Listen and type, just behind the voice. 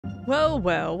Well,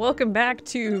 well, welcome back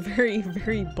to very,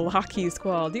 very blocky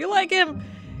Squall. Do you like him?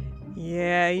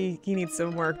 Yeah, he needs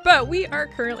some work. But we are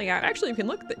currently at, actually, you can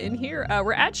look in here,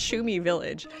 we're at Shumi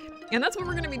Village. And that's what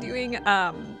we're going to be doing it's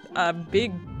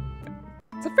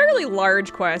a fairly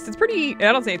large quest. It's pretty,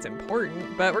 I don't say it's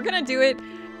important, but we're going to do it.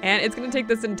 And it's going to take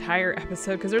this entire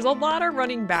episode because there's a lot of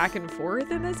running back and forth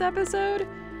in this episode.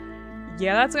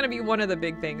 Yeah, that's going to be one of the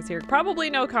big things here. Probably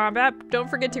no combat. Don't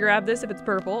forget to grab this if it's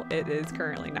purple. It is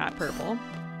currently not purple.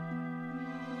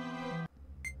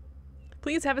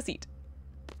 Please have a seat.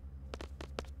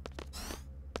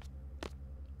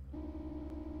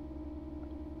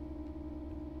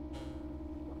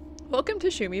 Welcome to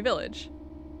Shumi Village.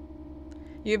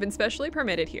 You have been specially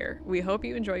permitted here. We hope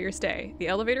you enjoy your stay. The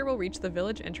elevator will reach the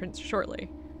village entrance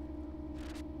shortly.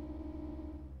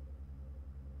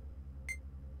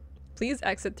 Please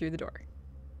exit through the door.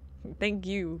 Thank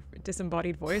you,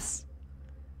 disembodied voice.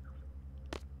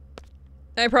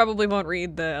 I probably won't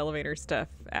read the elevator stuff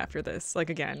after this, like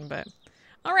again, but...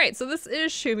 Alright, so this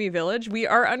is Shumi Village. We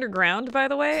are underground, by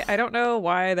the way. I don't know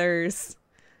why there's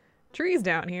trees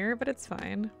down here, but it's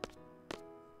fine.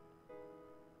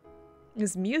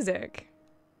 There's music.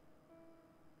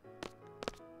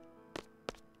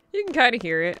 You can kind of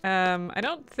hear it. I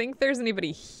don't think there's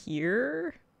anybody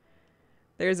here.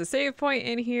 There's a save point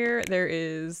in here. There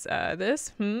is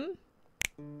this.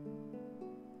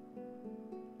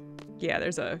 Yeah,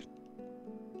 there's a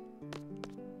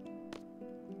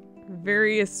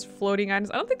various floating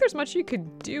items. I don't think there's much you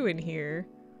could do in here.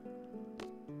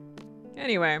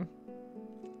 Anyway.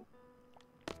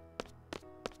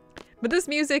 But this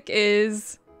music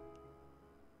is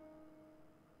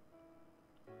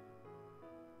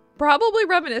probably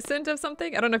reminiscent of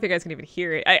something. I don't know if you guys can even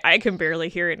hear it. I can barely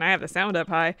hear it and I have the sound up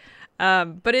high.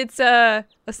 But it's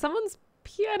someone's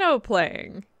piano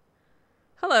playing.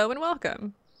 Hello and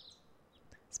welcome.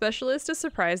 Specialist is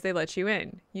surprised they let you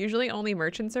in. Usually only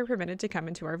merchants are permitted to come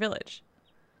into our village.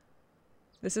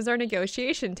 This is our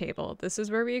negotiation table. This is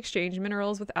where we exchange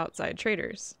minerals with outside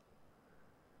traders.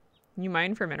 You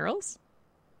mine for minerals?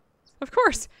 Of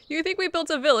course. You think we built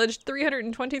a village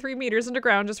 323 meters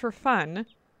underground just for fun?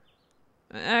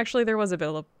 Actually, there was a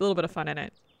little bit of fun in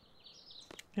it.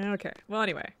 Okay. Well,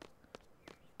 anyway.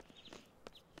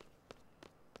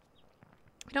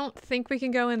 I don't think we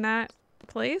can go in that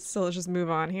place, so let's just move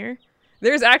on here.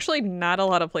 There's actually not a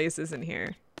lot of places in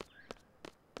here.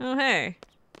 Oh, hey.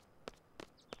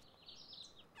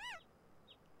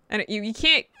 And you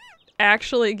can't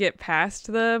actually get past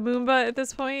the Moomba at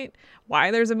this point.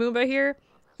 Why there's a Moomba here?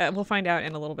 We'll find out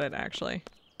in a little bit, actually.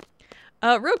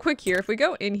 Real quick here, if we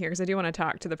go in here, because I do want to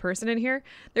talk to the person in here,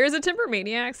 there's a Timber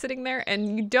Maniac sitting there,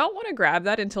 and you don't want to grab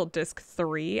that until disc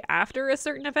 3 after a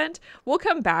certain event. We'll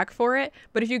come back for it,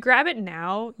 but if you grab it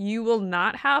now, you will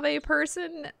not have a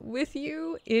person with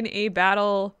you in a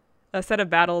battle, a set of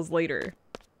battles later.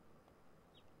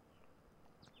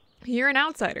 You're an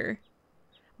outsider.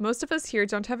 Most of us here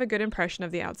don't have a good impression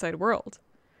of the outside world,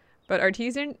 but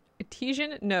Artisan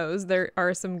knows there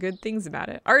are some good things about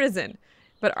it.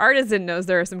 But Artisan knows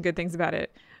there are some good things about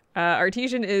it.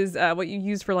 Artesian is what you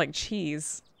use for like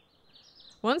cheese.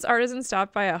 Once Artisan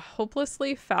stopped by a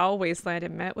hopelessly foul wasteland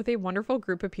and met with a wonderful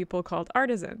group of people called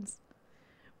artisans.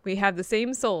 We have the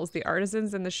same souls, the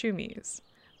artisans and the Shumis.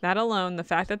 That alone, the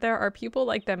fact that there are people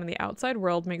like them in the outside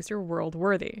world makes your world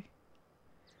worthy.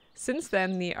 Since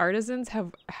then, the artisans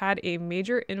have had a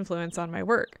major influence on my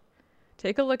work.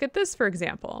 Take a look at this, for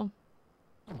example.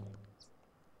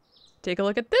 Take a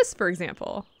look at this, for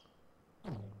example.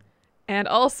 And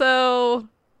also...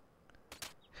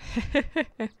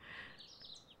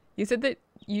 You said that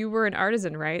you were an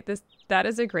artisan, right? That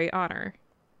is a great honor.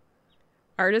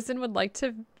 Artisan would like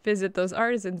to visit those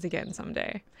artisans again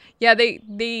someday. Yeah,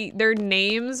 their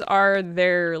names are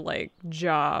their, like,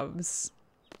 jobs.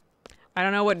 I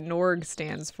don't know what Norg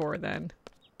stands for, then.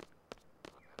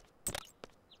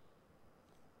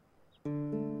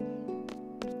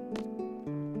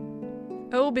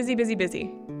 Oh, busy, busy,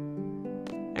 busy.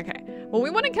 Okay. Well, we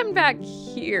want to come back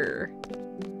here.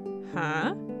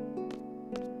 Huh?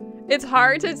 It's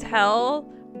hard to tell,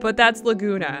 but that's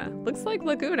Laguna. Looks like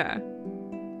Laguna.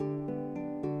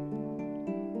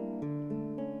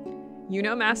 You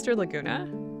know Master Laguna?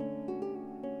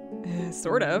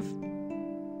 Sort of.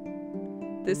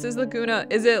 This is Laguna.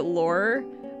 Is it Lore?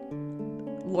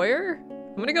 Lawyer?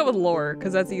 I'm gonna go with Lore,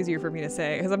 because that's easier for me to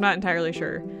say, because I'm not entirely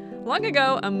sure. Long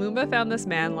ago, a Moomba found this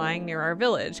man lying near our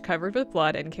village, covered with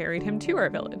blood, and carried him to our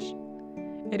village.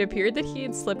 It appeared that he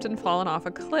had slipped and fallen off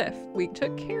a cliff. We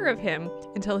took care of him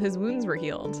until his wounds were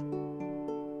healed.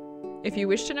 If you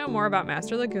wish to know more about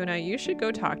Master Laguna, you should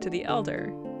go talk to the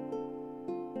Elder.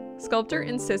 Sculptor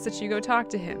insists that you go talk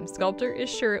to him. Sculptor is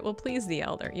sure it will please the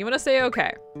elder. You want to say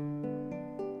okay.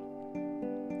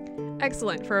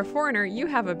 Excellent. For a foreigner, you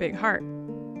have a big heart.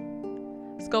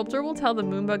 Sculptor will tell the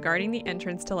Moomba guarding the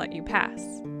entrance to let you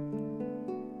pass.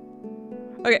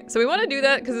 Okay, so we want to do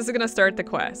that because this is going to start the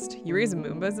quest. You raise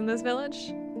Moombas in this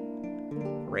village?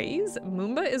 Raise?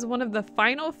 Moomba is one of the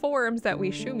final forms that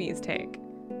we Shumis take.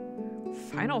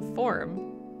 Final form?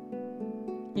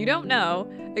 You don't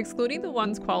know. Excluding the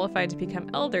ones qualified to become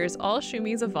elders, all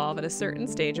Shumis evolve at a certain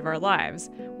stage of our lives.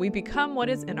 We become what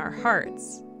is in our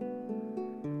hearts.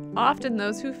 Often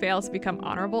those who fail to become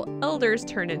honorable elders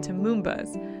turn into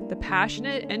Moombas. The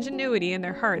passionate ingenuity in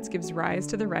their hearts gives rise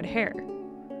to the red hair.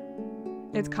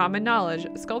 It's common knowledge.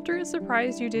 Sculptor is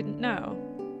surprised you didn't know.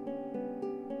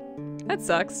 That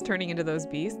sucks, turning into those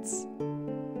beasts.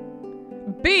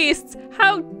 Beasts?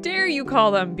 How dare you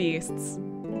call them beasts?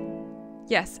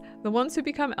 Yes, the ones who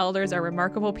become elders are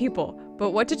remarkable people,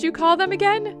 but what did you call them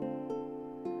again?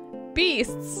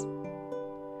 Beasts!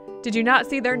 Did you not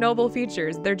see their noble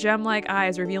features, their gem-like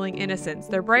eyes revealing innocence,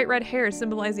 their bright red hair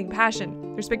symbolizing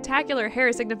passion, their spectacular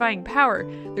hair signifying power,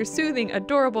 their soothing,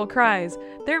 adorable cries,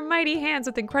 their mighty hands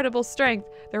with incredible strength,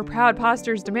 their proud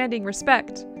postures demanding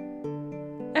respect?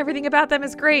 Everything about them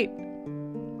is great.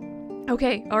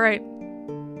 Okay, all right.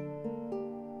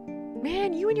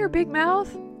 Man, you and your big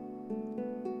mouth.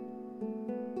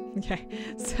 Okay,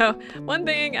 so one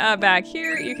thing back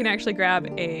here, you can actually grab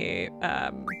a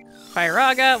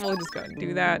Firaga. We'll just go ahead and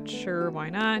do that. Sure, why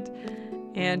not?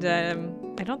 And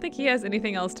I don't think he has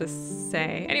anything else to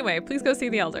say. Anyway, please go see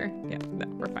the elder. Yeah, no,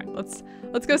 we're fine. Let's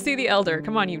go see the elder.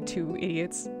 Come on, you two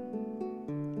idiots.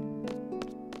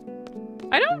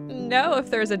 I don't know if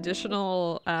there's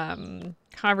additional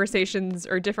conversations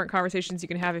or different conversations you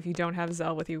can have if you don't have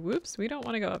Zell with you. Whoops, we don't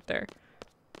want to go up there.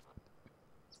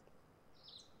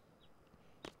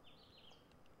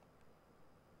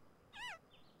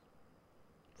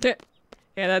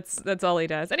 Yeah, that's all he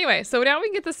does. Anyway, so now we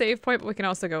can get the save point, but we can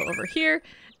also go over here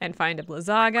and find a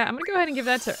Blizzaga. I'm gonna go ahead and give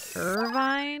that to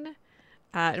Irvine.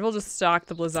 And we'll just stock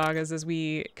the Blizzagas as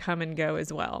we come and go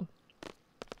as well.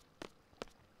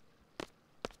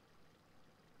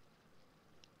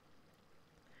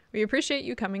 We appreciate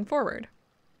you coming forward.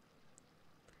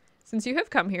 Since you have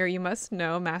come here, you must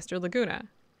know Master Laguna.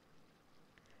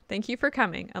 Thank you for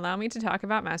coming. Allow me to talk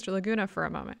about Master Laguna for a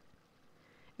moment.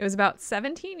 It was about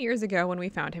 17 years ago when we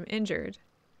found him injured.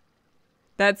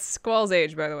 That's Squall's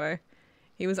age, by the way.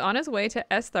 He was on his way to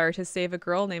Esthar to save a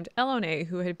girl named Elone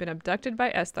who had been abducted by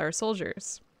Esthar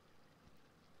soldiers.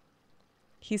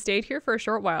 He stayed here for a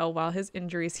short while his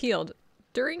injuries healed.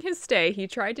 During his stay, he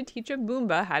tried to teach a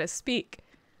Moomba how to speak.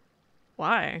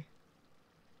 Why?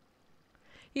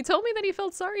 He told me that he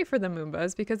felt sorry for the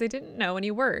Moombas because they didn't know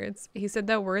any words. He said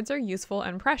that words are useful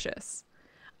and precious.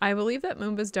 I believe that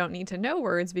Moombas don't need to know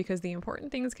words because the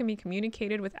important things can be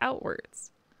communicated without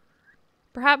words.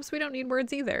 Perhaps we don't need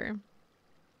words either.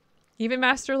 Even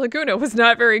Master Laguna was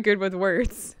not very good with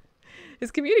words. His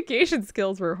communication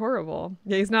skills were horrible.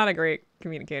 Yeah, he's not a great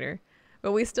communicator.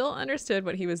 But we still understood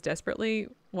what he was desperately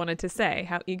wanted to say,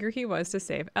 how eager he was to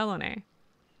save Elone.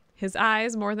 His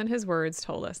eyes, more than his words,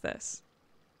 told us this.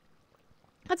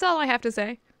 That's all I have to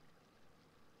say.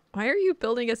 Why are you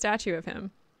building a statue of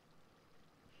him?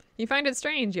 You find it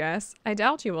strange, yes? I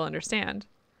doubt you will understand.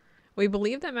 We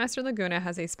believe that Master Laguna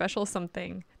has a special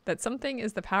something, that something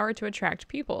is the power to attract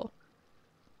people.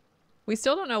 We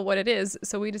still don't know what it is,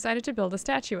 so we decided to build a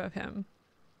statue of him.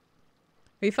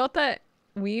 We felt that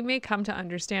we may come to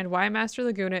understand why Master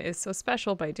Laguna is so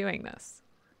special by doing this.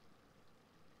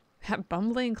 That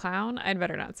bumbling clown? I'd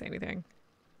better not say anything.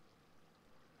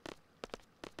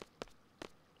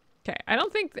 Okay, I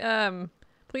don't think,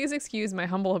 please excuse my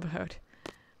humble abode.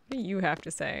 What do you have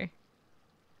to say?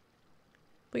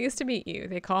 Pleased to meet you.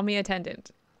 They call me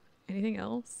attendant. Anything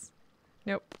else?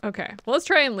 Nope. Okay, well, let's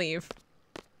try and leave.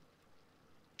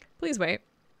 Please wait.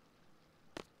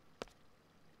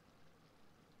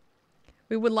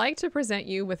 We would like to present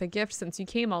you with a gift since you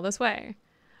came all this way.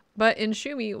 But in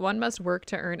Shumi, one must work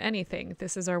to earn anything.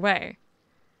 This is our way.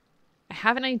 I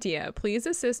have an idea. Please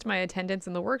assist my attendants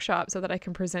in the workshop so that I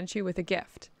can present you with a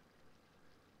gift.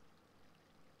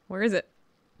 Where is it?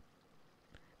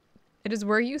 It is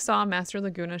where you saw Master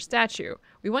Laguna's statue.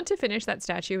 We want to finish that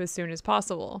statue as soon as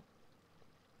possible.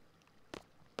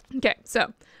 Okay,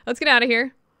 so let's get out of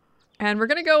here. And we're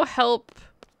going to go help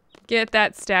get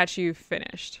that statue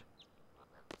finished.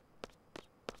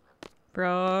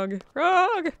 Frog.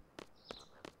 Frog!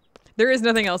 There is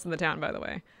nothing else in the town, by the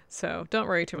way. So don't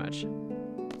worry too much.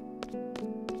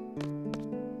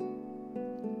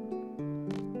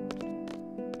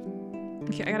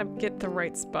 Okay, I gotta get the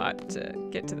right spot to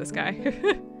get to this guy.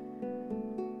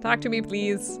 Talk to me,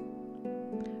 please.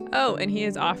 Oh, and he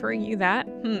is offering you that?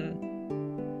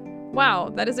 Wow,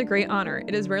 that is a great honor.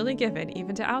 It is rarely given,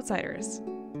 even to outsiders.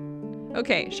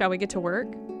 Okay, shall we get to work?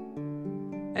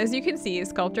 As you can see,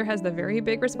 Sculptor has the very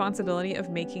big responsibility of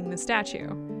making the statue.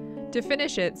 To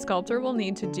finish it, Sculptor will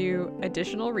need to do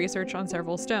additional research on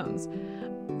several stones.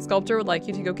 Sculptor would like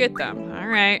you to go get them. All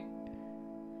right.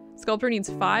 Sculptor needs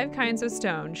 5 kinds of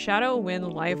stone: shadow,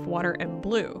 wind, life, water, and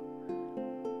blue.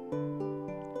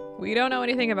 We don't know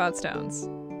anything about stones.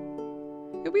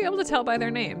 You'll be able to tell by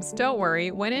their names. Don't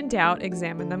worry, when in doubt,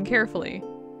 examine them carefully.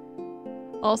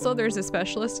 Also, there's a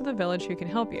specialist in the village who can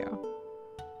help you.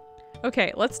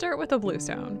 Okay, let's start with the blue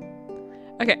stone.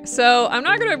 Okay, so I'm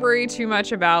not gonna worry too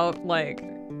much about, like,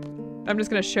 I'm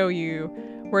just gonna show you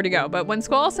where to go. But when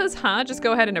Squall says, huh, just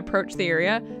go ahead and approach the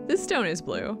area. This stone is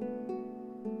blue.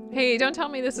 Hey, don't tell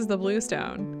me this is the blue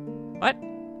stone. What?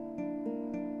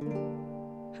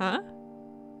 Huh?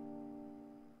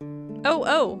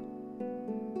 Oh.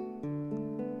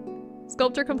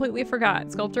 Sculptor completely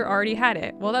forgot. Sculptor already had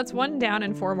it. Well, that's 1 down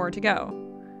and 4 more to go.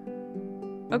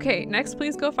 Okay, next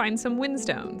please go find some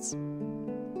windstones.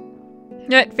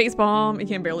 Facepalm. You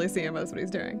can barely see him, that's what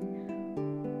he's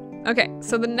doing. Okay,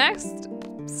 so the next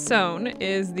stone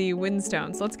is the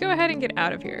windstone. So let's go ahead and get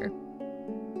out of here.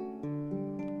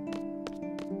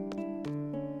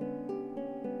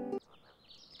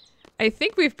 I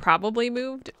think we've probably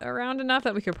moved around enough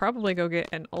that we could probably go get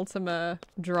an Ultima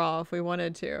draw if we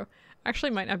wanted to.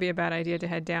 Actually, might not be a bad idea to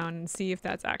head down and see if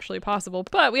that's actually possible,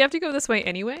 but we have to go this way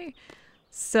anyway.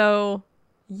 So,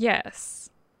 yes.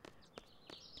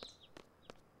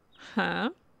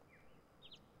 Huh?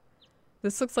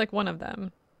 This looks like one of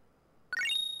them.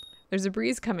 There's a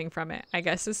breeze coming from it. I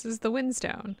guess this is the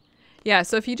windstone. Yeah,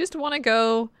 so if you just want to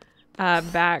go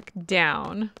back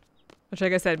down, which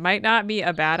like I said, might not be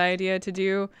a bad idea to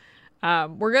do.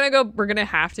 We're gonna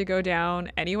have to go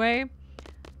down anyway.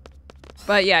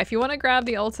 But yeah, if you want to grab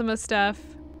the Ultima stuff,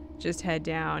 just head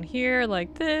down here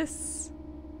like this.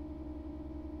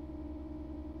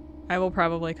 I will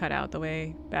probably cut out the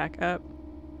way back up.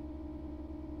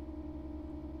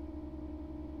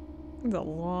 It's a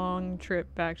long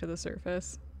trip back to the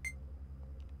surface.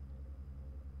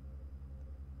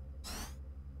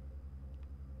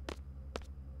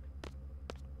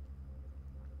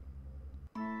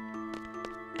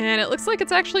 And it looks like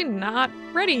it's actually not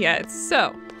ready yet.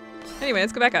 So, anyway,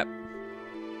 let's go back up.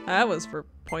 That was for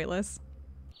pointless.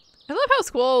 I love how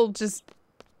Squall just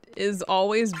is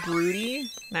always broody.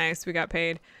 Nice, we got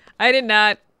paid. I did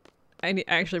not. I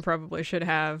actually probably should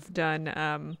have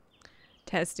done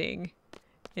testing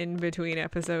in between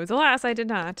episodes. Alas, I did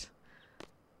not.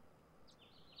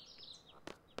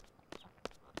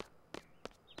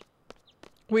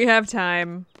 We have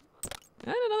time.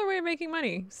 And another way of making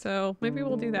money. So maybe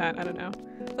we'll do that. I don't know.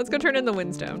 Let's go turn in the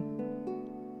windstone.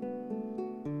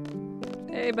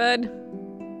 Hey, bud.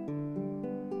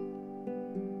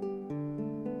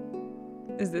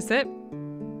 Is this it?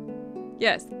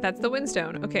 Yes, that's the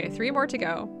windstone. Okay, 3 more to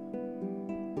go.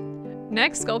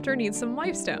 Next, Sculptor needs some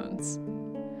life stones.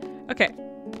 Okay.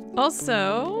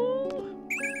 Also,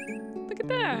 look at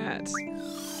that.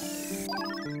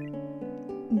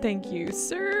 Thank you,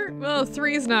 sir. Well,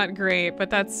 3 is not great, but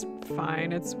that's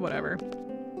fine. It's whatever.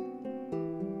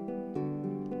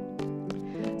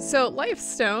 So, life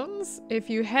stones, if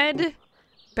you head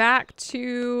back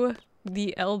to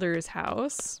the Elder's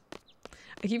house,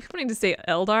 I keep wanting to say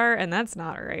Eldar, and that's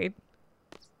not right.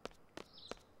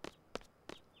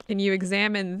 And you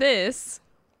examine this.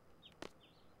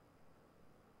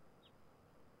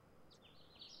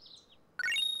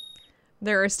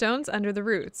 There are stones under the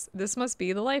roots. This must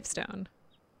be the life stone.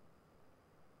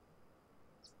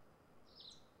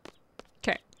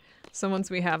 Okay, so once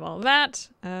we have all that,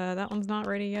 that one's not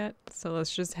ready yet. So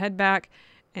let's just head back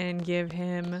and give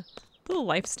him the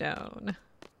life stone.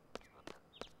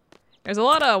 There's a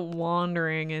lot of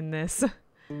wandering in this,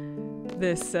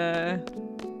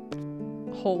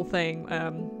 whole thing,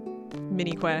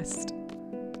 mini quest.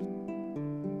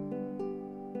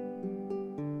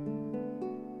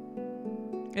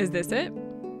 Is this it?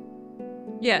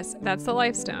 Yes, that's the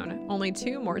life stone. Only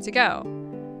 2 more to go.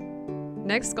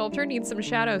 Next, Sculptor needs some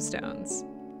shadow stones.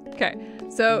 Okay,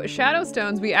 so shadow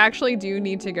stones, we actually do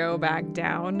need to go back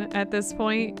down at this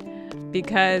point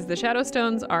because the shadow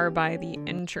stones are by the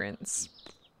entrance.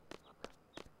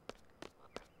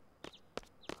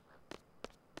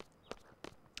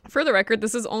 For the record,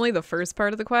 this is only the first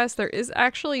part of the quest. There is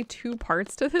actually 2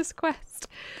 parts to this quest.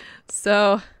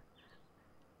 So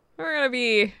we're gonna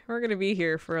be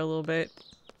here for a little bit.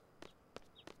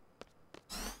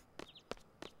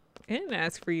 I didn't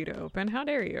ask for you to open. How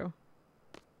dare you?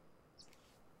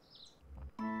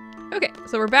 Okay,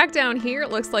 so we're back down here. It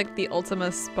looks like the Ultima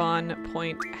spawn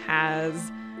point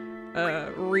has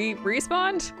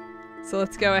respawned. So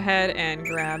let's go ahead and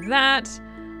grab that.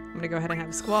 I'm gonna go ahead and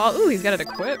have Squall. Ooh, he's got it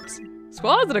equipped.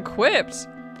 Squall has it equipped.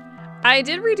 I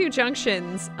did redo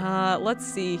junctions. Let's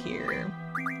see here.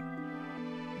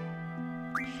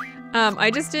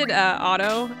 I just did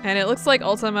auto, and it looks like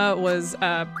Ultima was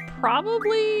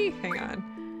probably, hang on.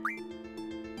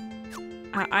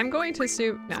 I'm going to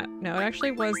assume, no, it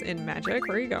actually was in magic.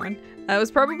 Where are you going? It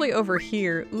was probably over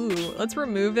here. Ooh, let's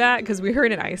remove that because we were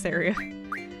in an ice area.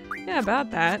 Yeah, about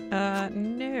that.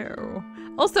 No.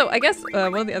 Also, I guess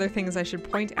one of the other things I should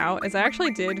point out is I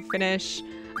actually did finish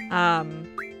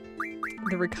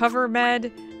the Recover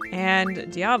Med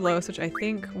and Diablos, which I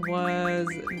think was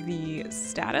the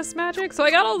status magic. So I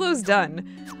got all those done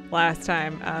last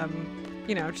time,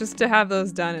 you know, just to have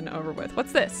those done and over with.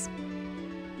 What's this?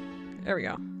 There we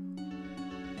go.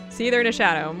 See, they're in a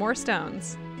shadow. More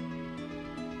stones.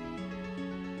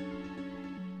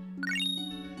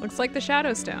 Looks like the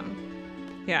shadow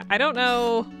stone. Yeah, I don't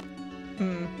know.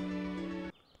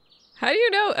 How do you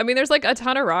know? I mean, there's like a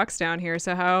ton of rocks down here,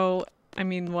 so how, I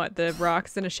mean, what, the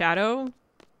rocks in a shadow?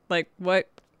 Like, what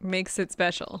makes it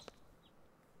special?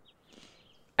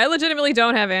 I legitimately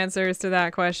don't have answers to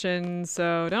that question,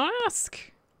 so don't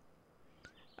ask.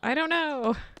 I don't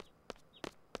know.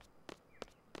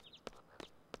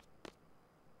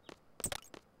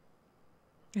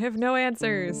 I have no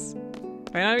answers.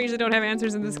 I usually don't have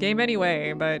answers in this game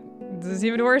anyway, but this is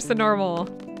even worse than normal.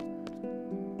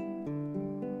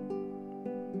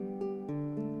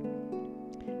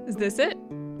 Is this it?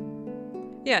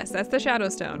 Yes, that's the Shadow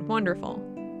Stone. Wonderful.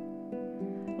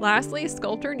 Lastly,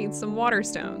 Sculptor needs some water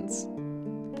stones.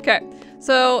 Okay,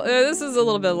 so this is a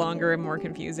little bit longer and more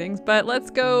confusing, but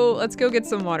let's go get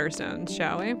some water stones,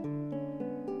 shall we?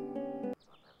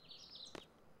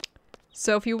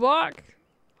 So if you walk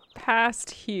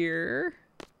past here,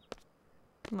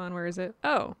 come on, where is it?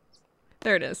 Oh,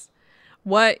 there it is.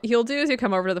 What he'll do is he'll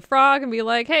come over to the frog and be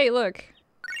like, hey, look,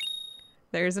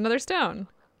 there's another stone.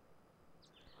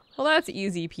 Well, that's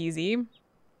easy peasy.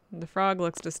 The frog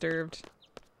looks disturbed.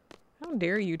 How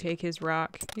dare you take his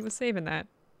rock? He was saving that.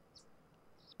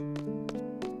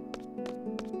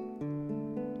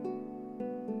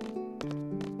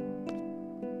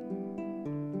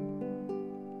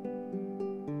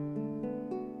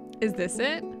 Is this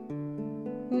it?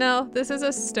 No, this is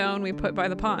a stone we put by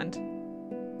the pond.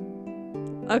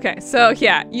 Okay, so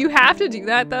yeah, you have to do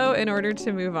that though in order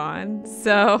to move on.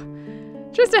 So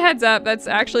just a heads up, that's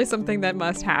actually something that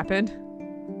must happen.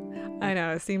 I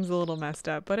know, it seems a little messed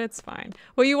up, but it's fine.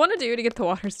 What you want to do to get the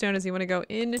water stone is you want to go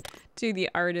into the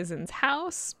artisan's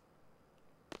house.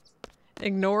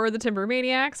 Ignore the timber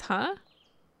maniacs, huh?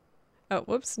 Oh,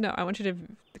 whoops, no, I want you to,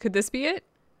 could this be it?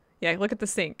 Yeah, look at the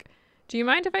sink. Do you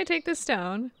mind if I take this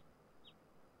stone?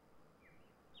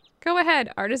 Go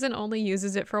ahead, artisan only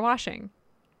uses it for washing.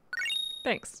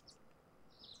 Thanks.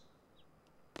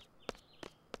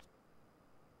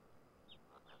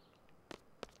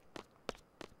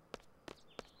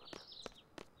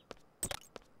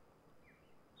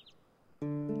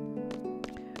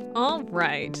 All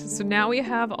right, so now we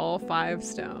have all 5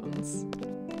 stones.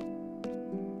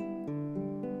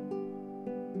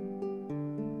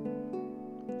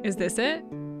 Is this it?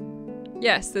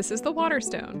 Yes, this is the water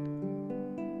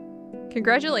stone.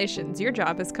 Congratulations, your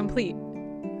job is complete.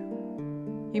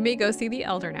 You may go see the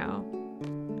elder now.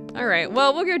 All right,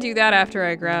 well, we'll go do that after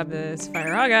I grab this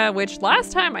Firaga, which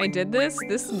last time I did this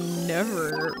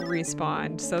never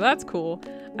respawned, so that's cool.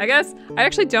 I guess, I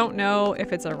actually don't know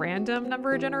if it's a random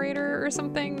number generator or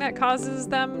something that causes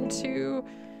them to,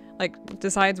 like,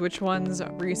 decides which ones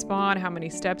respawn, how many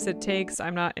steps it takes.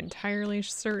 I'm not entirely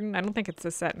certain. I don't think it's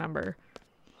a set number.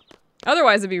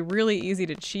 Otherwise, it'd be really easy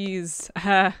to cheese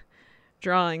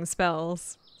drawing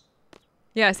spells.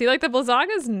 Yeah, see, like, the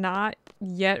Blizaga's not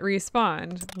yet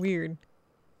respawned. Weird.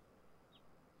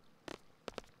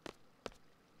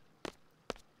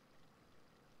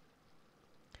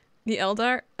 The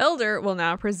elder will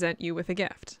now present you with a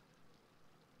gift.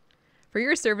 For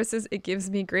your services, it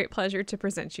gives me great pleasure to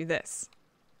present you this.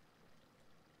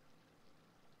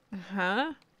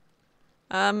 Huh?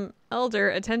 Elder,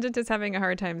 attendant is having a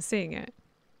hard time seeing it.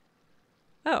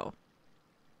 Oh.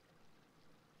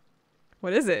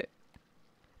 What is it?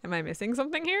 Am I missing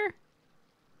something here?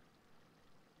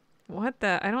 What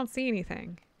the? I don't see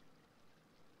anything.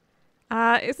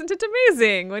 Isn't it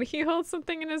amazing? When he holds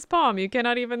something in his palm, you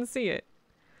cannot even see it.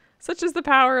 Such is the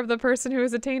power of the person who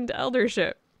has attained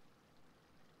eldership.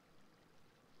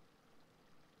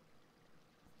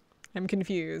 I'm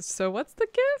confused. So what's the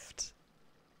gift?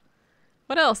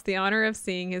 What else? The honor of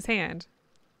seeing his hand.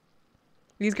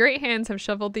 These great hands have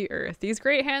shoveled the earth. These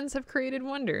great hands have created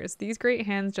wonders. These great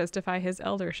hands justify his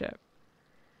eldership.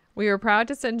 We are proud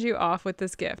to send you off with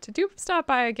this gift. Do stop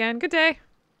by again. Good day.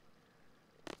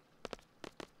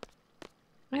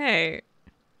 Hey.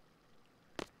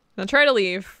 Now try to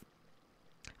leave.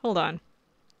 Hold on.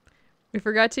 We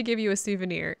forgot to give you a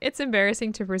souvenir. It's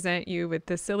embarrassing to present you with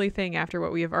this silly thing after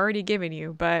what we have already given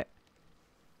you, but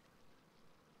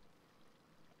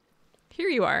here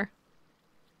you are.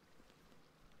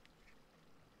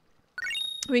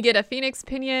 We get a phoenix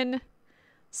pinion,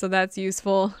 so that's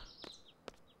useful.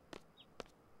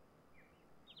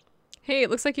 Hey, it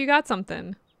looks like you got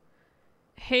something.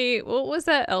 Hey, what was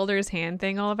that elder's hand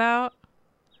thing all about?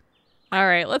 All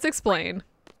right, let's explain.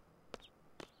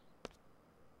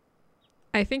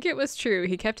 I think it was true.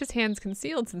 He kept his hands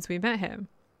concealed since we met him.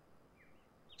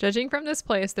 Judging from this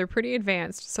place, they're pretty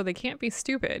advanced, so they can't be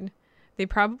stupid. They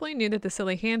probably knew that the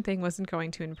silly hand thing wasn't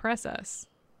going to impress us.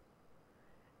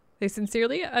 They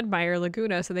sincerely admire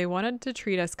Laguna, so they wanted to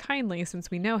treat us kindly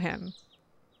since we know him.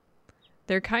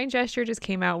 Their kind gesture just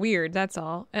came out weird, that's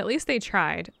all. At least they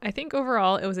tried. I think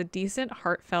overall it was a decent,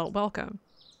 heartfelt welcome.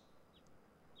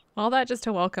 All that just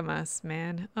to welcome us,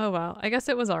 man. Oh well, I guess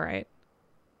it was alright.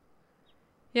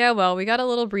 Yeah, well, we got a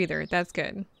little breather. That's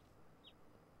good.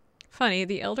 Funny,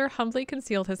 the elder humbly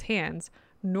concealed his hands.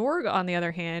 Norg, on the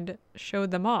other hand,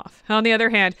 showed them off. On the other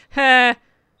hand, heh!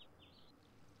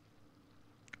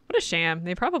 What a sham.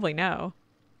 They probably know.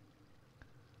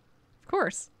 Of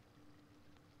course.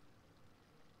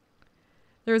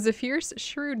 There is a fierce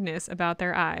shrewdness about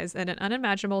their eyes, and an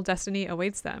unimaginable destiny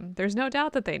awaits them. There's no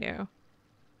doubt that they knew.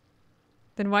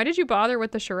 Then why did you bother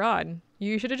with the charade?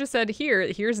 You should have just said,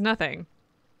 here's nothing.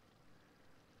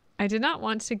 I did not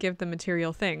want to give them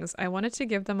material things. I wanted to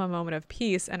give them a moment of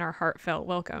peace and our heartfelt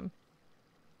welcome.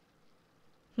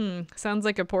 Sounds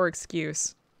like a poor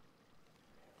excuse.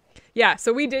 Yeah,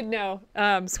 so we did know.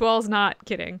 Squall's not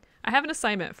kidding. I have an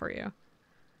assignment for you.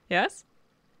 Yes?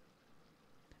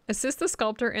 Assist the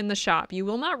sculptor in the shop. You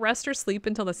will not rest or sleep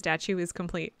until the statue is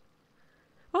complete.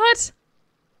 What?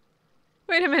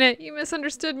 Wait a minute. You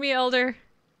misunderstood me, Elder.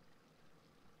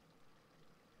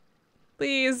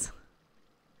 Please.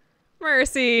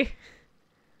 Mercy.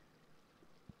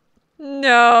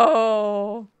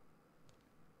 No.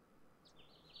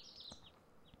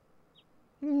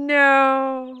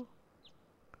 No.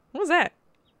 What was that?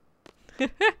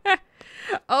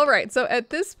 All right, so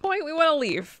at this point we want to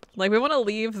leave. Like, we want to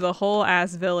leave the whole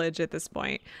ass village at this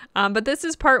point. But this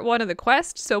is part 1 of the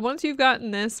quest. So once you've gotten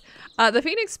this, the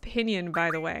Phoenix Pinion, by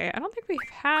the way, I don't think we've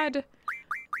had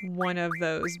one of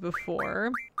those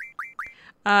before.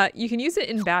 You can use it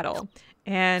in battle,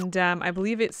 and I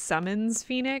believe it summons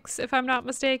Phoenix, if I'm not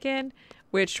mistaken,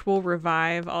 which will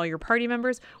revive all your party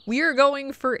members. We are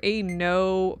going for a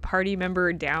no party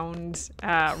member downed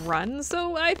run,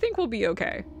 so I think we'll be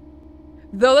okay.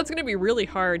 Though that's going to be really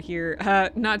hard here.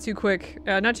 Not too quick,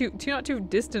 not too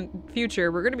distant future.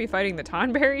 We're going to be fighting the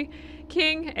Tonberry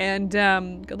King, and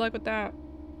good luck with that.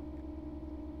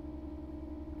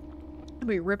 I'll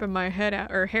be ripping my head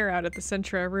out or hair out at the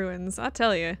Centra ruins, I'll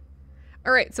tell you.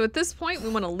 All right, so at this point we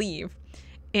want to leave,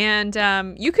 and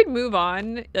you could move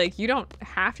on. Like, you don't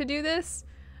have to do this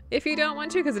if you don't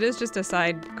want to, because it is just a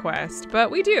side quest, but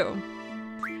we do.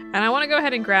 And I want to go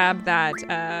ahead and grab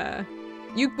that.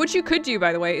 What you could do,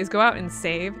 by the way, is go out and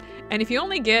save, and if you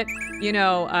only get, you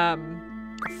know,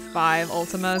 5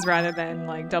 ultimas rather than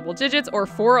like double digits, or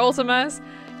 4 ultimas,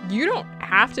 you don't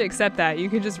have to accept that. You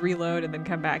can just reload and then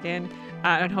come back in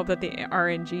and hope that the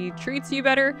RNG treats you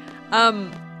better.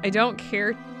 I don't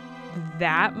care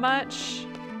that much.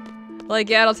 Like,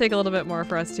 yeah, it'll take a little bit more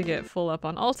for us to get full up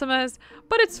on ultimas,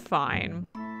 but it's fine.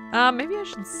 Maybe I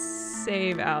should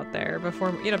save out there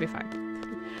before, it'll be fine.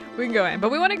 We can go in, but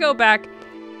we want to go back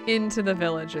into the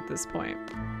village at this point.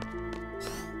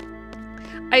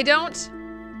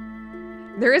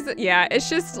 Yeah, it's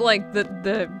just like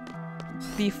the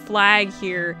flag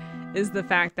here is the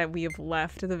fact that we have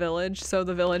left the village, so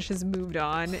the village has moved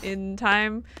on in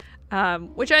time,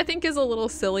 which I think is a little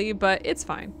silly, but it's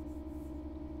fine.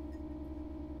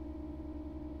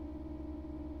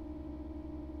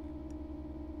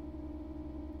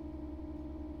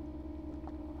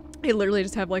 I literally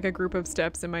just have like a group of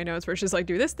steps in my notes where it's just like,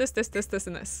 do this, this, this, this, this,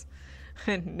 and this.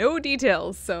 And no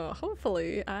details, so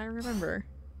hopefully I remember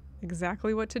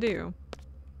exactly what to do.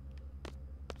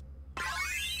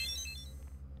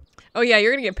 Oh yeah,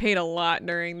 you're gonna get paid a lot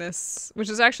during this,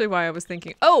 which is actually why I was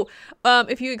thinking, oh,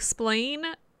 if you explain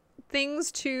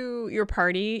things to your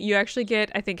party, you actually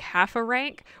get, I think, half a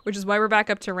rank, which is why we're back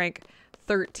up to rank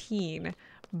 13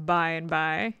 by and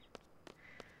by.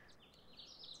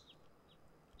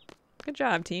 Good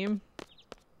job, team.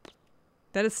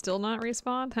 That is still not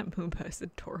respawn? That Moomba is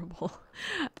adorable.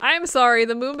 I'm sorry,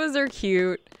 the Moombas are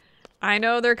cute. I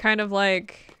know they're kind of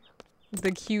like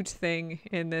the cute thing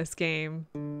in this game,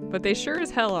 but they sure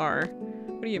as hell are.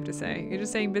 What do you have to say? You're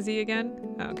just saying busy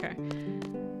again? Oh, okay.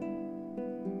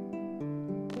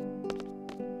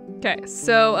 Okay,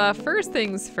 so first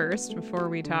things first, before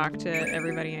we talk to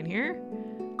everybody in here.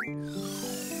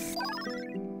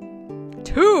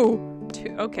 Two,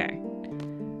 okay.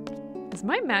 Is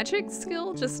my magic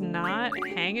skill just not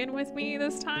hanging with me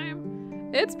this time?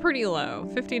 It's pretty low.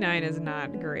 59 is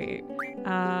not great.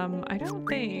 I don't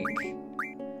think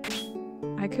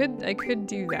I could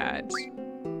do that.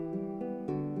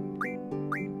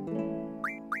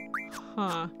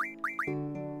 Huh.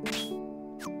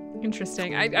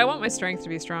 Interesting. I want my strength to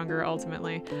be stronger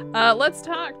ultimately. Let's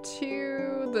talk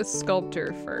to the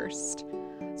Sculptor first.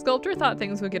 Sculptor thought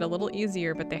things would get a little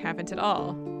easier, but they haven't at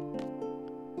all.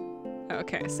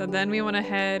 Okay, so then we want to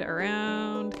head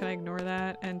around. Can I ignore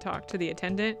that and talk to the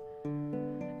attendant?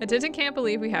 Attendant can't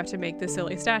believe we have to make this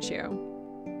silly statue.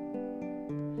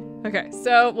 Okay,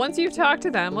 so once you've talked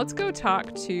to them, let's go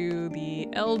talk to the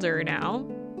elder now.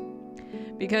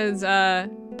 Because the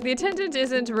attendant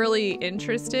isn't really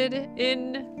interested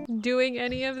in doing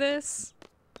any of this.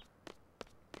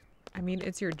 I mean,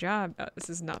 it's your job. This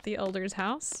is not the elder's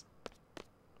house.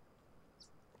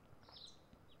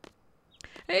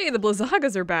 Hey, the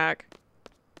Blizzagas are back.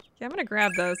 Yeah, I'm gonna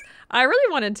grab those. I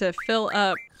really wanted to fill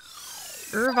up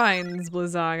Irvine's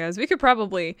Blizzagas. We could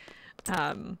probably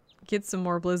get some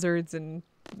more blizzards and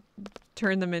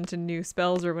turn them into new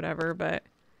spells or whatever, but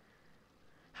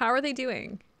how are they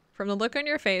doing? From the look on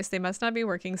your face, they must not be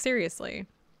working seriously.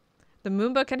 The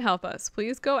Moomba can help us.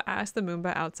 Please go ask the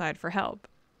Moomba outside for help.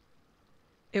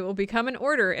 It will become an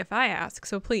order if I ask,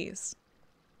 so please.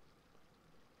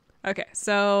 Okay,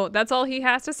 so that's all he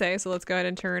has to say, so let's go ahead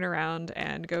and turn around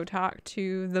and go talk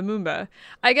to the Moomba.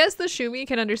 I guess the Shumi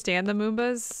can understand the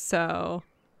Moombas, so...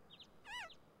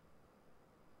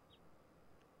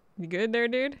 You good there,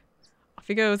 dude? Off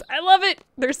he goes. I love it!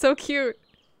 They're so cute!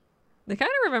 They kind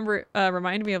of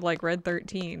remind me of like Red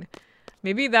 13.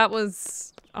 Maybe that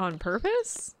was on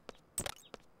purpose?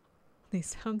 They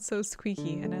sound so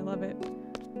squeaky and I love it.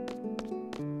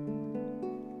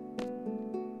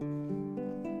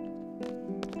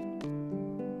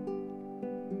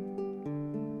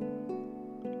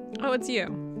 Oh, it's you.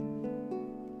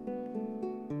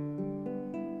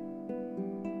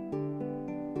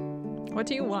 What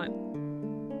do you want?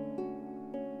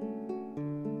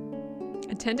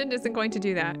 Attendant isn't going to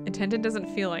do that. Attendant doesn't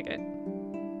feel like it.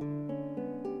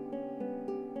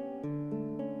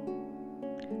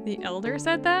 The elder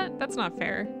said that? That's not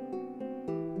fair.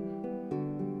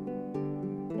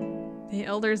 The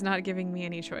elder's not giving me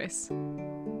any choice.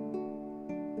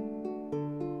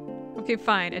 Okay,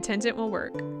 fine. Attendant will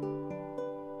work.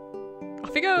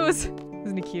 Off he goes!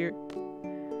 Isn't he cute?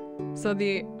 So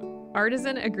the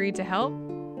artisan agreed to help.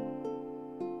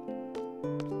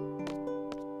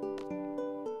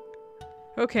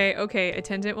 Okay,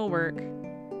 attendant will work.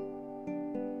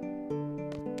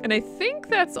 And I think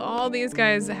that's all these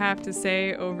guys have to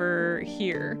say over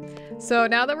here. So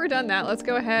now that we're done that, let's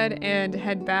go ahead and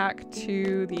head back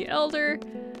to the elder.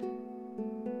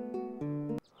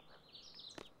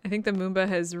 I think the Moomba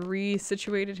has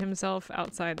resituated himself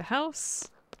outside the house.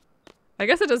 I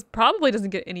guess it probably doesn't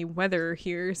get any weather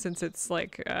here since it's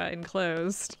like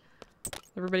enclosed.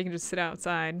 Everybody can just sit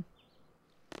outside.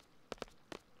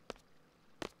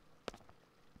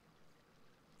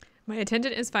 My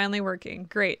attendant is finally working.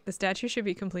 Great, the statue should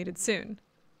be completed soon.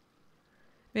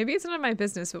 Maybe it's none of my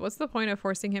business, but what's the point of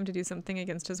forcing him to do something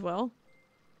against his will?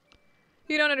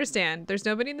 You don't understand. There's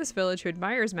nobody in this village who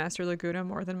admires Master Laguna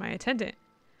more than my attendant.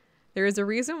 There is a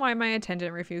reason why my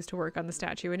attendant refused to work on the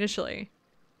statue initially.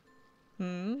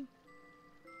 My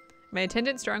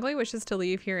attendant strongly wishes to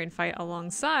leave here and fight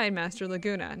alongside Master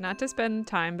Laguna, not to spend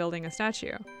time building a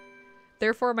statue.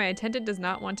 Therefore, my attendant does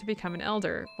not want to become an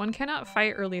elder. One cannot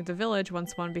fight or leave the village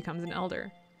once one becomes an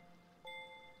elder.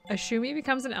 A Shumi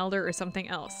becomes an elder or something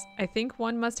else. I think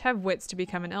one must have wits to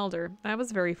become an elder. I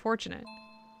was very fortunate.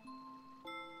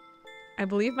 I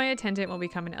believe my attendant will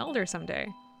become an elder someday.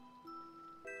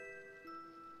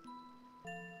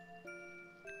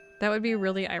 That would be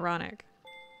really ironic.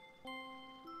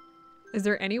 Is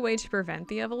there any way to prevent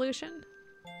the evolution?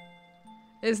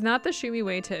 It is not the Shumi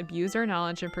way to abuse our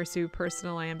knowledge and pursue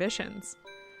personal ambitions.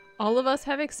 All of us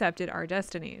have accepted our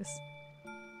destinies.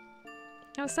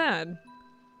 How sad.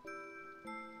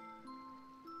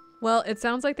 Well, it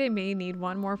sounds like they may need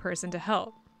one more person to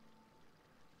help.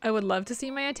 I would love to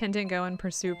see my attendant go and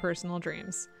pursue personal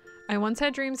dreams. I once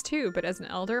had dreams too, but as an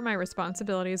elder, my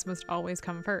responsibilities must always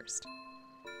come first.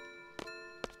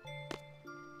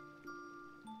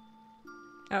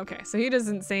 Okay, so he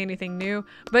doesn't say anything new.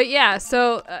 But yeah,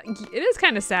 so it is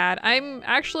kind of sad. I'm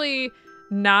actually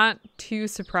not too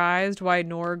surprised why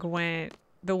Norg went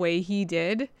the way he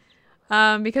did.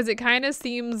 Because it kind of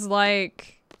seems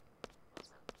like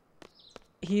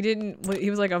he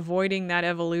was like avoiding that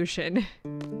evolution.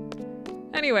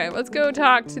 Anyway, let's go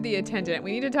talk to the attendant.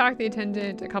 We need to talk to the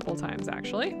attendant a couple times,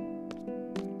 actually.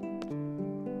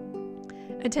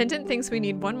 Attendant thinks we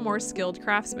need one more skilled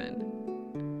craftsman.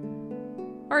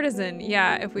 Artisan,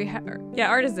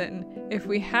 artisan. If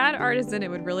we had artisan, it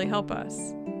would really help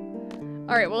us.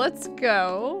 All right, well, let's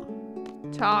go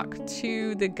talk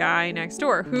to the guy next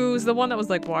door, who's the one that was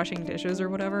like washing dishes or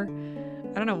whatever.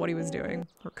 I don't know what he was doing.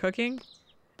 Or cooking?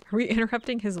 Are we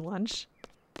interrupting his lunch?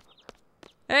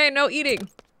 Hey, no eating.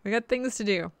 We got things to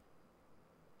do.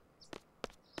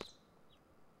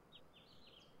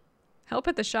 Help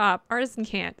at the shop. Artisan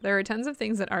can't. There are tons of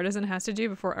things that artisan has to do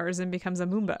before artisan becomes a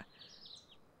Moomba.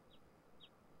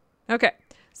 Okay,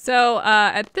 so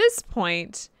at this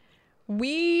point,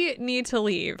 we need to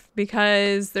leave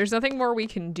because there's nothing more we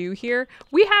can do here.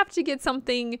 We have to get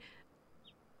something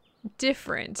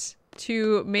different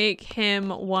to make him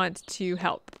want to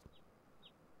help.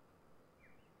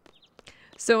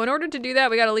 So in order to do that,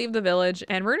 we got to leave the village,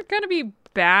 and we're going to be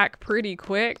back pretty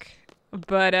quick,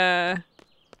 but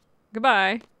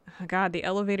goodbye. Oh God, the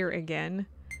elevator again.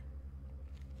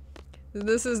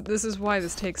 This is why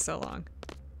this takes so long.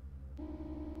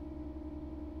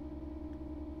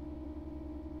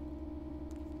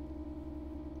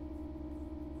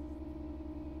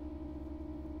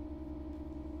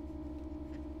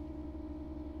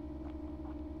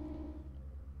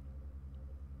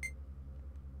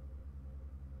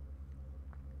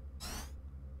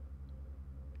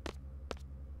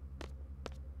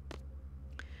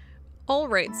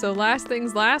 Alright, so last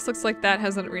things last, looks like that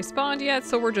hasn't respawned yet,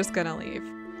 so we're just gonna leave.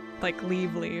 Like,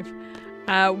 leave.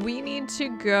 We need to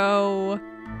go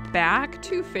back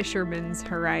to Fisherman's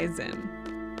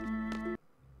Horizon.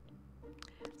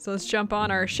 So let's jump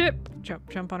on our ship.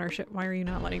 Jump on our ship. Why are you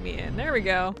not letting me in? There we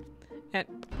go. And,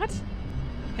 what?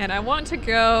 And I want to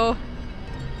go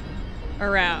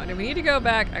around. And we need to go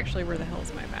back, actually, where the hell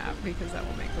is my map? Because that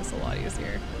will make this a lot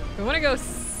easier. We want to go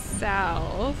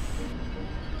south.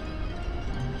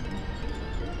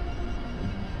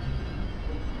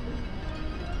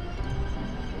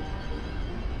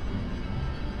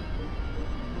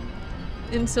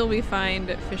 Until we find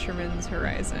Fisherman's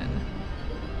Horizon.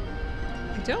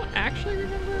 I don't actually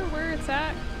remember where it's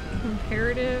at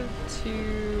comparative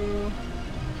to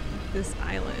this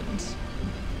island.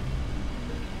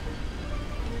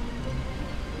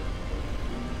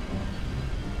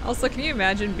 Also, can you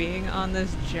imagine being on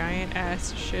this giant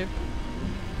ass ship?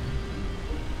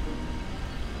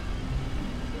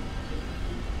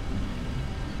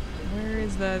 Where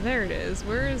is there it is.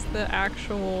 Where is the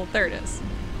actual, there it is.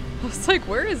 I was like,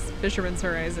 where is Fisherman's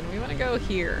Horizon? We want to go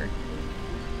here.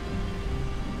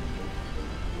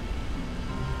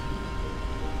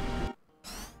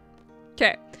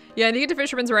 Okay. Yeah, and to get to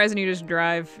Fisherman's Horizon, you just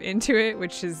drive into it,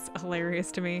 which is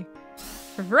hilarious to me.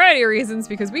 For a variety of reasons,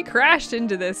 because we crashed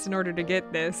into this in order to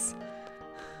get this.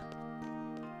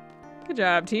 Good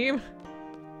job, team.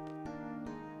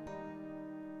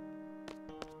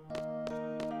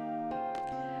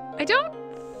 I don't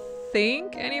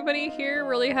think anybody here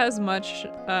really has much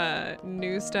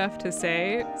new stuff to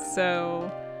say, so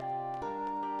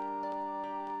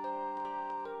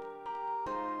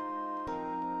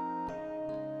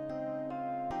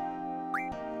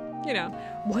you know,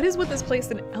 what is with this place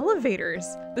and elevators?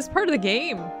 This part of the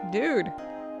game, dude.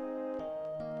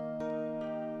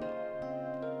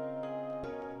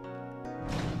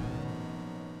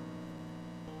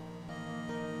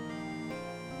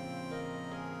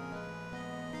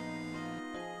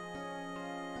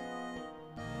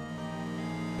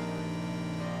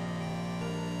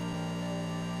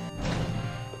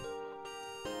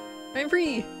 I'm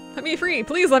free! Let me free!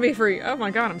 Please let me free! Oh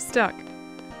my god, I'm stuck.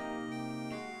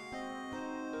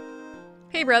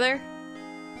 Hey, brother.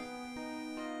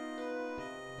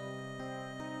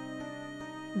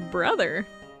 Brother?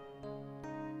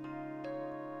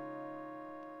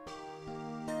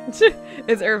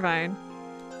 It's Irvine.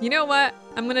 You know what?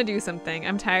 I'm gonna do something.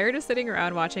 I'm tired of sitting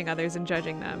around watching others and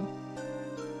judging them.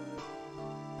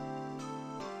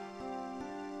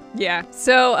 Yeah.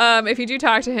 So if you do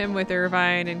talk to him with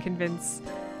Irvine and convince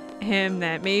him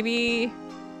that maybe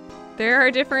there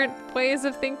are different ways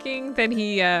of thinking, then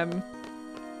he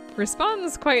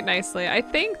responds quite nicely. I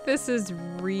think this is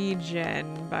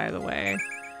regen, by the way,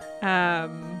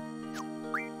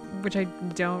 which I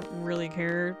don't really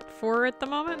care for at the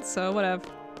moment, so whatever.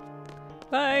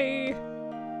 Bye.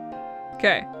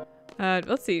 Okay.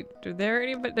 Let's see. Are there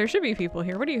any? But there should be people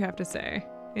here. What do you have to say?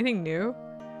 Anything new?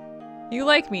 You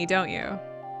like me, don't you?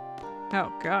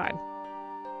 Oh God.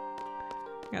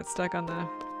 Got stuck on the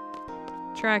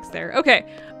tracks there. Okay,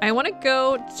 I want to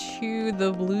go to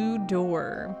the blue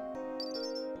door.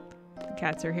 The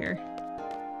cats are here.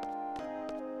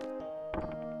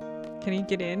 Can he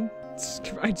get in?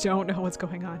 I don't know what's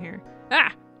going on here.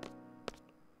 Ah!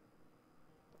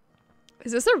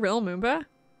 Is this a real Moomba?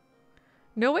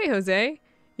 No way, Jose.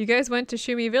 You guys went to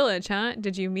Shumi Village, huh?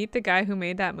 Did you meet the guy who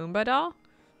made that Moomba doll?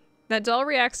 That doll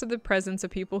reacts to the presence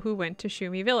of people who went to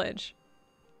Shumi Village.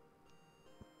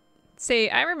 Say,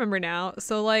 I remember now.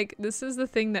 So, like, this is the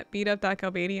thing that beat up that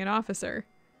Galbadian officer.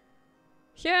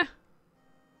 Yeah.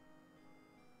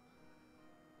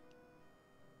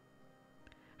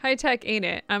 High tech, ain't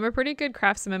it? I'm a pretty good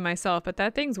craftsman myself, but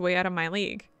that thing's way out of my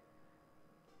league.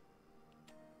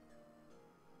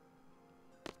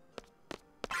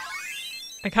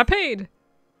 I got paid!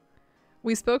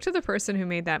 We spoke to the person who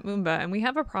made that Moomba, and we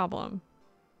have a problem.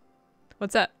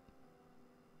 What's up?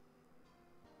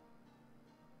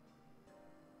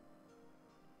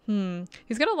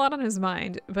 He's got a lot on his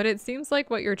mind, but it seems like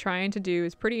what you're trying to do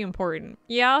is pretty important.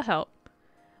 Yeah, I'll help.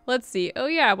 Let's see. Oh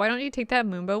yeah, why don't you take that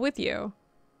Moomba with you?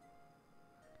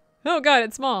 Oh God,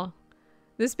 it's small.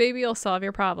 This baby will solve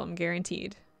your problem,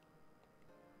 guaranteed.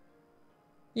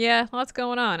 Yeah, lots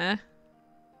going on, eh?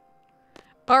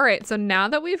 Alright, so now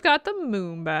that we've got the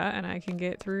Moomba, and I can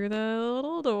get through the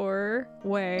little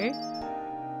doorway,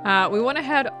 we want to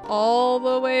head all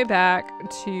the way back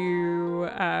to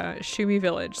Shumi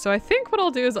Village. So I think what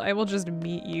I'll do is I will just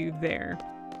meet you there.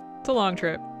 It's a long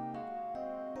trip.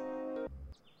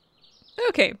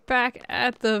 Okay, back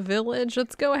at the village.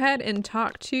 Let's go ahead and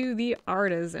talk to the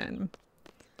artisan.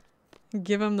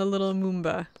 Give him the little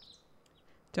Moomba.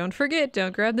 Don't forget,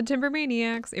 don't grab the timber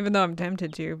maniacs. Even though I'm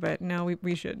tempted to, but no,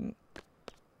 we shouldn't.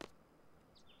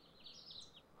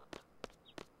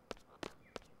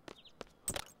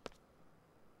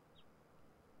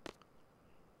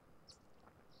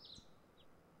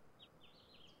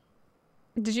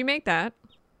 Did you make that?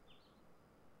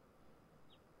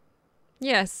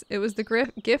 Yes, it was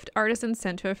the gift artisan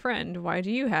sent to a friend. Why do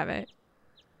you have it?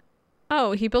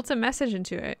 Oh, he built a message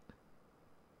into it.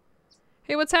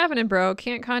 Hey, what's happening, bro?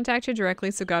 Can't contact you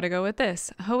directly, so gotta go with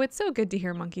this. Oh, it's so good to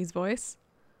hear Monkey's voice.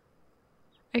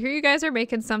 I hear you guys are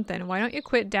making something. Why don't you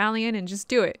quit dallying and just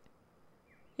do it?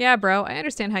 Yeah, bro, I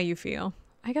understand how you feel.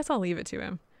 I guess I'll leave it to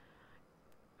him.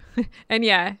 And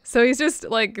yeah, so he's just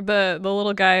like the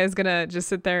little guy is gonna just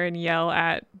sit there and yell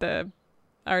at the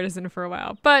artisan for a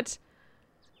while. But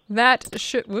that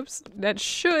should,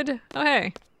 oh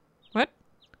hey. What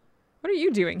are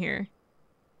you doing here?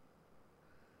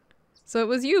 So it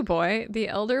was you, boy. The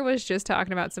elder was just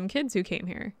talking about some kids who came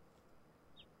here.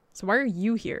 So why are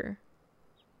you here?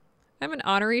 I'm an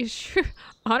honorary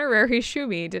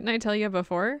Shumi. Didn't I tell you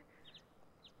before?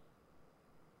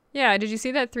 Yeah, did you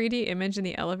see that 3D image in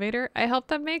the elevator? I helped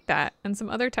them make that, and some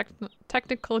other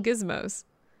technical gizmos.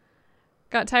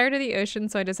 Got tired of the ocean,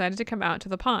 so I decided to come out to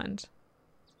the pond.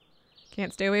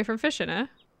 Can't stay away from fishing, eh?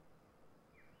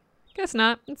 Guess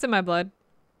not. It's in my blood.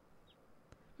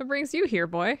 What brings you here,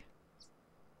 boy?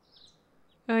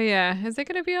 Oh yeah, is it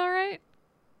gonna be alright?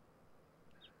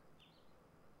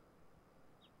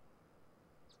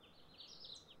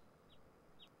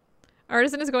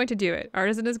 Artisan is going to do it.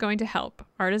 Artisan is going to help.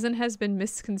 Artisan has been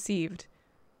misconceived.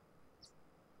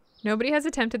 Nobody has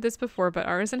attempted this before, but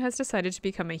Artisan has decided to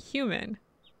become a human.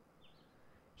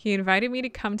 He invited me to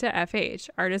come to FH.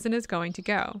 Artisan is going to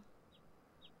go.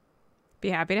 Be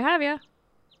happy to have you.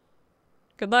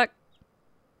 Good luck.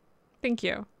 Thank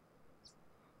you.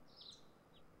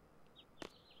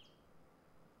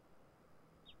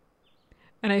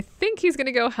 And I think he's going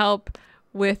to go help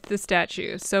with the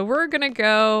statue. So we're going to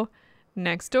go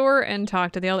next door and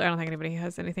talk to the elder. I don't think anybody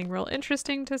has anything real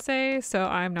interesting to say, so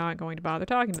I'm not going to bother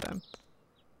talking to them.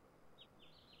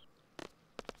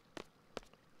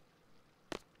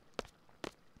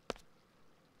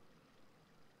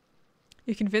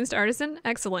 You convinced Artisan?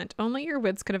 Excellent. Only your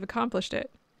wits could have accomplished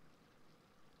it.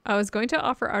 I was going to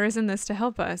offer Artisan this to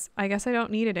help us. I guess I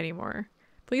don't need it anymore.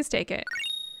 Please take it.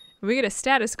 We get a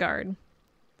status card.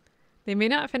 They may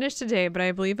not finish today, but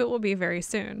I believe it will be very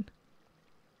soon.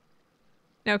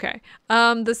 Okay.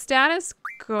 The status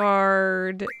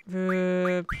guard.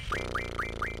 I'm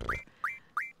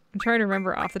trying to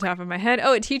remember off the top of my head.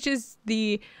 Oh, it teaches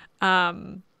the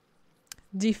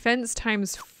defense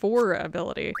 ×4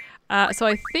 ability. So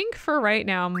I think for right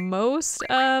now, most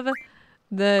of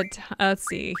the let's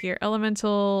see here,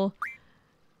 elemental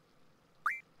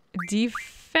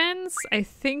defense. I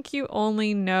think you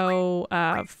only know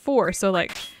 4. So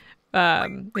like. You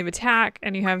have attack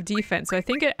and you have defense. So I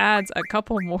think it adds a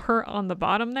couple more on the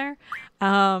bottom there,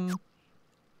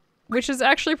 which is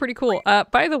actually pretty cool.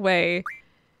 By the way,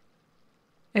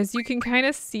 as you can kind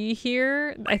of see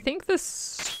here, I think the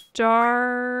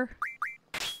star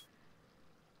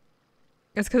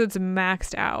is because it's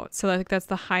maxed out. So I think that's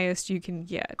the highest you can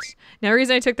get. Now, the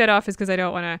reason I took that off is because I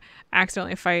don't want to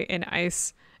accidentally fight an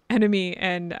ice enemy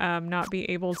and not be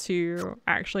able to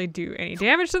actually do any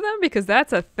damage to them, because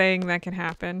that's a thing that can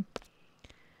happen.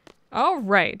 All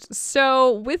right,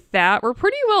 so with that, we're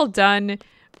pretty well done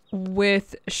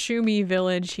with Shumi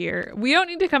Village here. We don't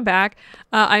need to come back.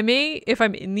 I may, if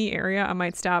I'm in the area, I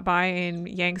might stop by and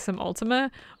yank some Ultima,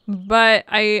 but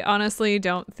I honestly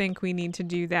don't think we need to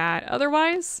do that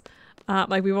otherwise.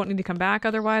 Like, we won't need to come back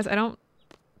otherwise. I don't,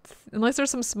 unless there's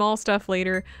some small stuff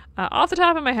later. Off the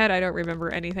top of my head, I don't remember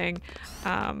anything.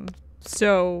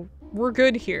 So we're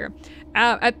good here.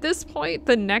 At this point,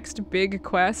 the next big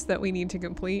quest that we need to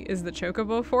complete is the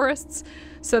Chocobo Forests.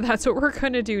 So that's what we're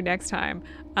going to do next time.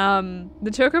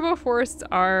 The Chocobo Forests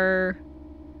are...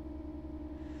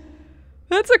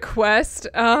 That's a quest.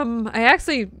 I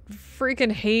actually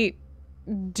freaking hate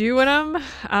doing them.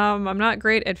 I'm not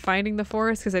great at finding the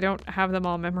forest because I don't have them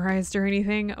all memorized or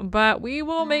anything, but we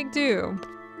will make do.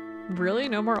 Really?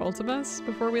 No more Ultimas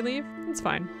before we leave? It's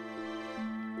fine.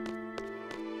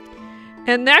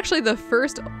 And actually the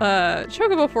first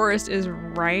Chocobo Forest is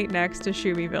right next to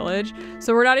Shumi Village,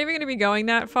 so we're not even going to be going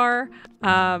that far.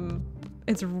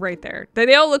 It's right there.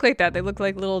 They all look like that. They look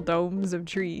like little domes of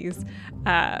trees.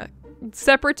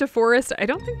 Separate to forest. I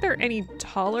don't think they're any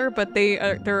taller, but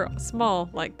they're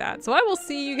small like that. So I will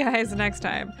see you guys next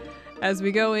time as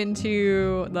we go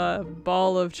into the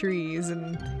ball of trees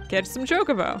and get some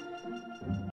Chocobo.